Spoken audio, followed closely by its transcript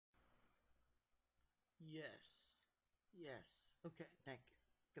Yes. Yes. Okay, thank you.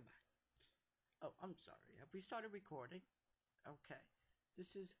 Goodbye. Oh, I'm sorry. Have we started recording? Okay.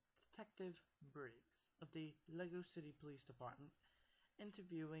 This is Detective Briggs of the Lego City Police Department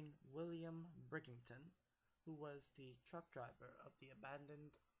interviewing William Brickington, who was the truck driver of the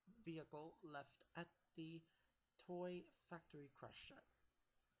abandoned vehicle left at the toy factory crash site.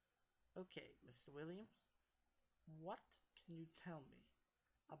 Okay, Mr. Williams, what can you tell me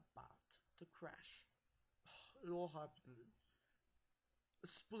about the crash? It all happened in a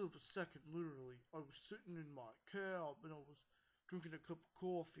split of a second, literally. I was sitting in my cab and I was drinking a cup of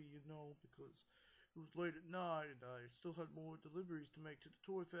coffee, because it was late at night and I still had more deliveries to make to the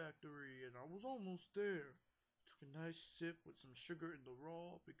toy factory and I was almost there. Took a nice sip with some sugar in the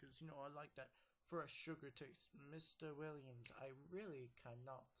raw because, I like that fresh sugar taste. Mr. Williams, I really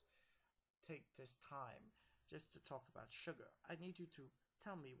cannot take this time just to talk about sugar. I need you to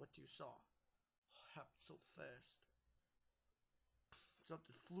tell me what you saw. It happened so fast.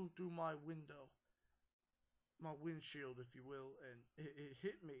 Something flew through my windshield, if you will, and it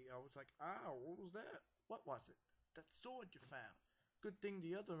hit me. I was like, ow, what was that? What was it? That sword you found. Good thing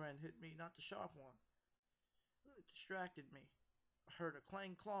the other end hit me, not the sharp one. It distracted me. I heard a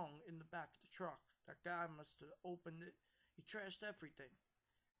clang clong in the back of the truck. That guy must have opened it. He trashed everything.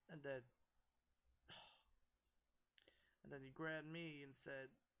 And then, and then he grabbed me and said,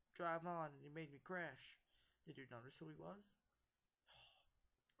 drive on, and he made me crash. Did you notice who he was?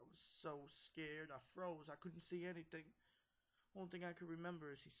 I was so scared. I froze. I couldn't see anything. Only thing I could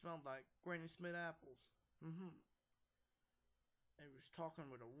remember is he smelled like Granny Smith apples. And he was talking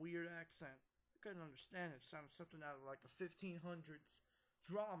with a weird accent. I couldn't understand it. It sounded something out of like a 1500s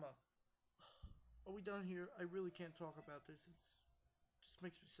drama. Are we done here? I really can't talk about this. It just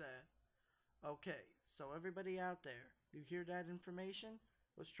makes me sad. Okay, so everybody out there, you hear that information?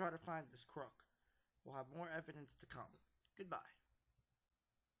 Let's try to find this crook. We'll have more evidence to come. Goodbye.